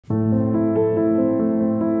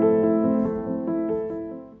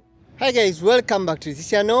Hi guys, welcome back to this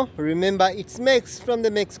channel. Remember, it's Mex from the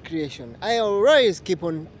Mex Creation. I always keep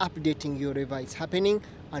on updating you wherever it's happening,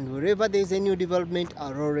 and wherever there's a new development,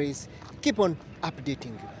 I'll always keep on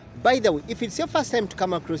updating you. By the way, if it's your first time to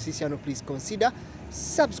come across this channel, please consider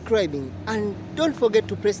subscribing and don't forget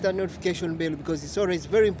to press that notification bell because it's always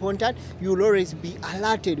very important. You'll always be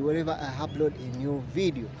alerted whenever I upload a new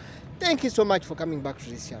video. Thank you so much for coming back to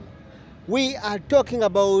this channel. We are talking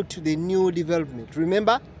about the new development.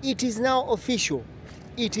 Remember, it is now official.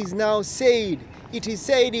 It is now said. It is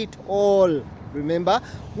said it all. Remember,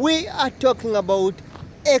 we are talking about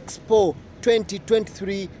Expo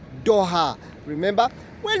 2023 Doha. Remember,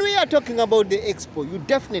 when we are talking about the Expo, you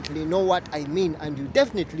definitely know what I mean and you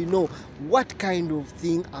definitely know what kind of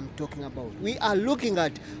thing I'm talking about. We are looking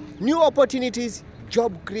at new opportunities,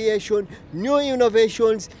 job creation, new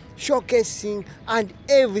innovations, showcasing, and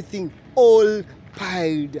everything all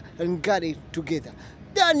piled and gathered together.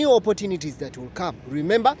 There are new opportunities that will come.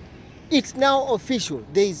 Remember, it's now official.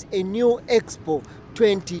 There is a new Expo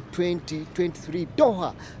 2023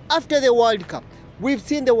 Doha. After the World Cup, we've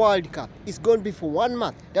seen the World Cup. It's going to be for 1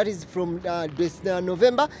 month. That is from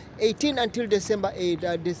November 18 until December 18.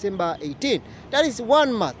 That is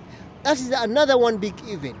 1 month. That is another one big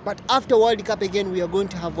event. But after World Cup again, we are going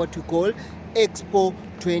to have what we call Expo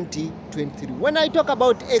 2023. When I talk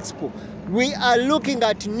about Expo, we are looking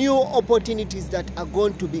at new opportunities that are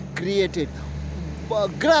going to be created.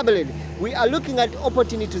 Gradually, we are looking at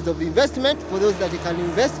opportunities of investment for those that can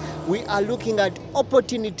invest. We are looking at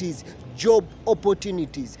opportunities, job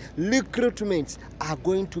opportunities, recruitments are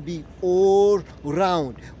going to be all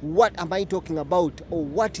round. What am I talking about, or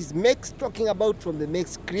what is Mex talking about from the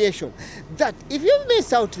Mex Creation? That if you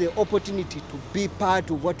miss out the opportunity to be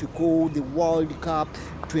part of what we call the World Cup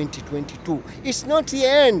 2022, it's not the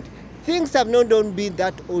end. Things have not been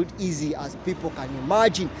that old easy as people can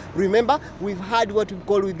imagine. Remember, we've had what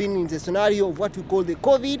we've been in the scenario of what we call the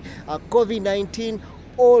COVID-19,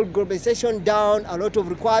 all globalization down, a lot of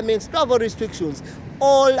requirements, travel restrictions,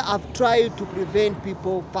 all have tried to prevent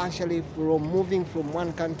people partially from moving from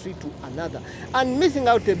one country to another and missing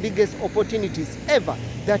out the biggest opportunities ever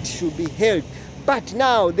that should be held. But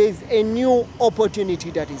now there's a new opportunity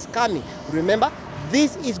that is coming. Remember,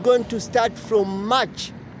 this is going to start from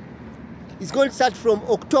March. It's going to start from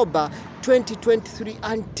October 2023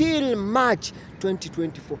 until March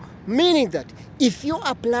 2024. Meaning that if you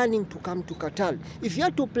are planning to come to Qatar, if you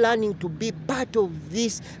are planning to be part of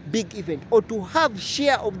this big event or to have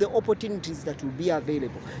share of the opportunities that will be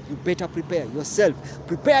available, you better prepare yourself.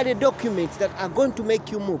 Prepare the documents that are going to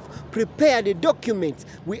make you move. Prepare the documents.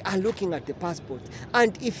 We are looking at the passport.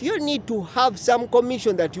 And if you need to have some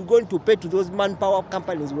commission that you're going to pay to those manpower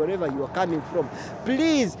companies wherever you are coming from,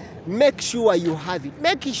 please make sure you have it.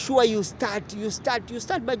 Make sure you start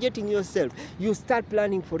budgeting yourself. You start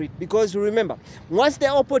planning for it. Because remember, once the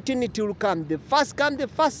opportunity will come, the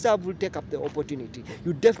first serve will take up the opportunity.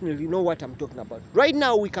 You definitely know what I'm talking about. Right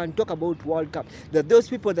now, we can talk about World Cup. That those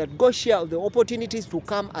people that go share of the opportunities to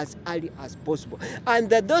come as early as possible. And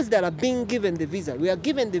that those that are being given the visa, we are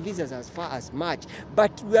given the visas as far as March.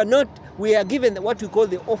 But we are given what we call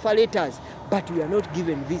the offer letters, but we are not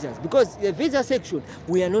given visas. Because the visa section,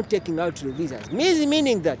 we are not taking out the visas.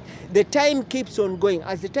 Meaning that the time keeps on going.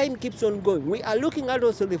 As the time keeps on going, we are looking at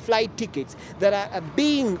also the flight tickets that are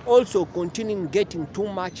being also continuing getting too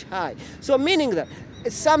much high. So meaning that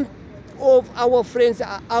some of our friends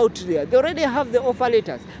are out there, they already have the offer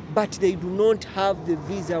letters, but they do not have the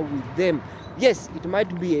visa with them. Yes, it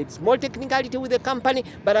might be a small technicality with the company,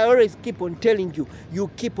 but I always keep on telling you, you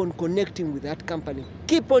keep on connecting with that company.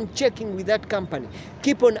 Keep on checking with that company.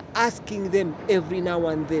 Keep on asking them every now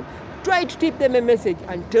and then. Try to tip them a message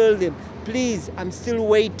and tell them, please, I'm still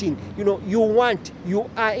waiting. You know, you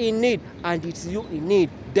are in need, and it's you in need,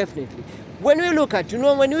 definitely. When we look at,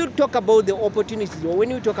 when we talk about the opportunities, or when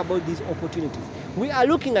we talk about these opportunities, we are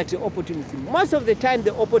looking at the opportunity. Most of the time,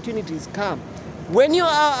 the opportunities come. When you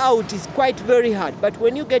are out, it's quite very hard. But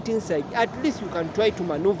when you get inside, at least you can try to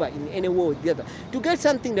maneuver in any way or the other to get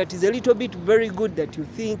something that is a little bit very good that you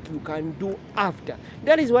think you can do after.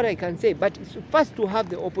 That is what I can say. But it's first to have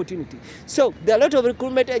the opportunity. So there are a lot of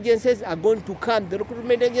recruitment agencies are going to come. The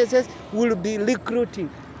recruitment agencies will be recruiting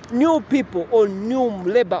new people or new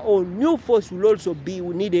labor or new force will also be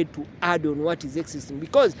needed to add on what is existing.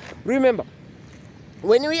 Because remember,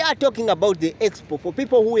 when we are talking about the Expo, for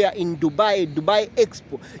people who are in Dubai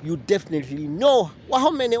Expo, you definitely know how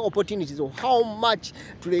many opportunities or how much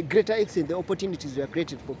to the greater extent the opportunities were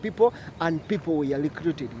created for people and people were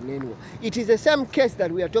recruited in any way. It is the same case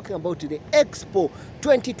that we are talking about the Expo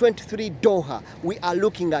 2023 Doha. We are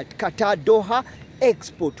looking at Qatar Doha.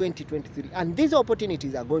 Expo 2023, and these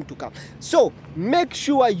opportunities are going to come. So make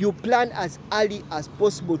sure you plan as early as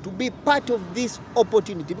possible to be part of this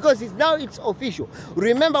opportunity, because it's official.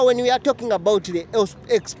 Remember, when we are talking about the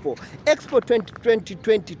Expo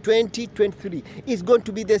 2023 is going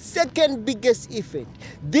to be the second biggest event.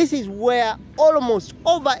 This is where almost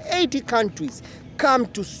over 80 countries come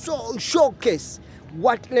to showcase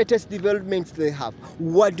what latest developments they have,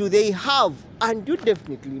 what do they have, and you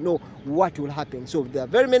definitely know what will happen. So there are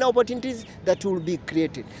very many opportunities that will be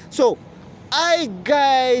created. So I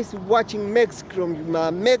guys watching Mex from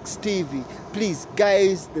Mex TV, please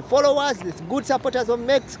guys, the followers, the good supporters of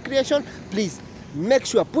Mex Creation, please make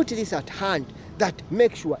sure, put this at hand, that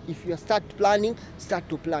make sure if you start to plan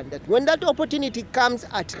that when that opportunity comes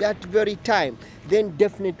at that very time, then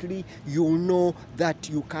definitely you'll know that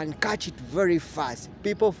you can catch it very fast.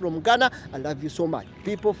 People from Ghana, I love you so much.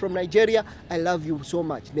 People from Nigeria, I love you so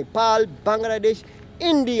much. Nepal, Bangladesh,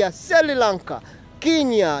 India, Sri Lanka,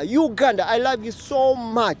 Kenya, Uganda, I love you so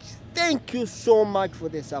much. Thank you so much for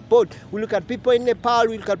the support. We look at people in Nepal,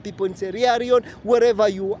 we look at people in Sierra Leone, wherever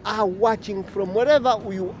you are watching from, wherever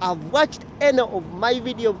you have watched any of my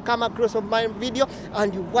video, come across of my video,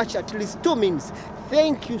 and you watch at least 2 minutes.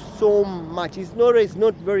 Thank you so much. It's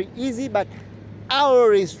not very easy, but I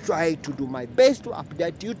always try to do my best to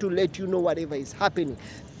update you, to let you know whatever is happening.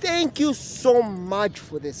 Thank you so much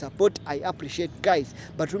for the support. I appreciate, guys.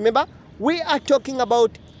 But remember, we are talking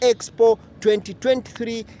about Expo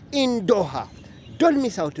 2023 in Doha. Don't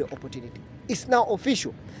miss out the opportunity. It's now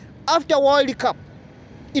official. After World Cup,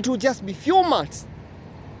 it will just be few months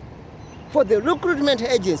for the recruitment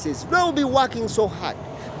agencies. They will be working so hard.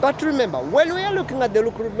 But remember, when we are looking at the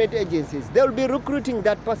recruitment agencies, they will be recruiting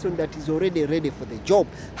that person that is already ready for the job.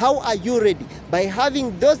 How are you ready? By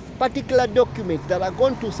having those particular documents that are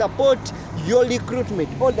going to support your recruitment,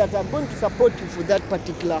 or that are going to support you for that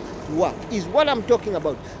particular work, is what I'm talking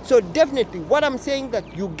about. So definitely what I'm saying,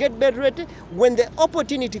 that you get better ready. When the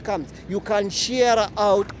opportunity comes, you can share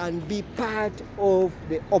out and be part of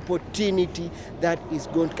the opportunity that is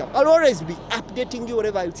going to come. I'll always be updating you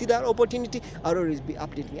wherever I see that opportunity. I'll always be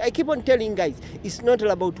updating. I keep on telling guys, it's not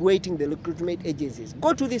all about waiting the recruitment agencies.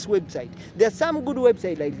 Go to this website. There are some good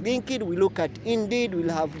websites like LinkedIn. We look at Indeed.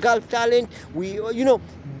 We'll have Gulf Talent.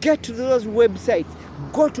 Get to those websites.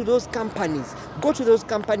 Go to those companies. Go to those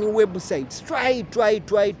company websites. Try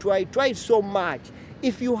so much.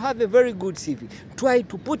 If you have a very good CV, try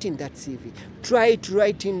to put in that CV. Try to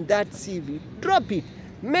write in that CV. Drop it.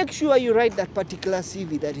 Make sure you write that particular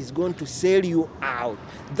CV that is going to sell you out,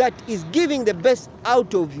 that is giving the best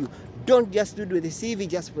out of you. Don't just do the CV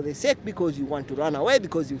just for the sake, because you want to run away,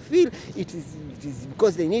 because you feel it is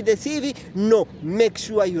because they need the CV. No, make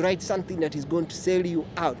sure you write something that is going to sell you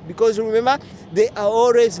out, because remember, they are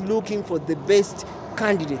always looking for the best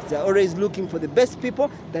candidates. They're always looking for the best people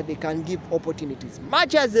that they can give opportunities.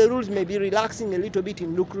 Much as the rules may be relaxing a little bit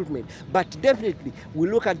in recruitment, but definitely we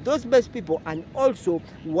look at those best people, and also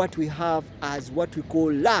what we have as what we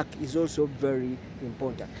call luck is also very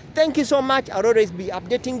important. Thank you so much. I'll always be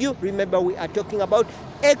updating you. Remember, we are talking about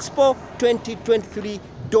Expo 2023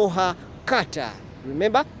 Doha Qatar.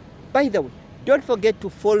 Remember, by the way, don't forget to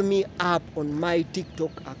follow me up on my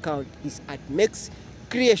TikTok account. It's at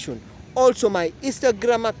Mexcreation. Also, my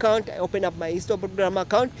Instagram account, I open up my Instagram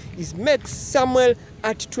account, is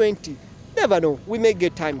MexSamuel@20. Never know, we may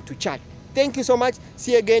get time to chat. Thank you so much.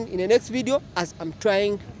 See you again in the next video, as I'm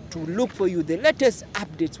trying to look for you the latest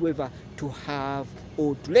updates, whether to have,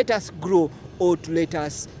 or to let us grow, or to let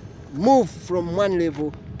us move from one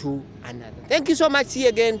level to another. Thank you so much. See you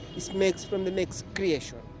again. It's Mex from the Mex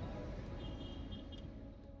Creation.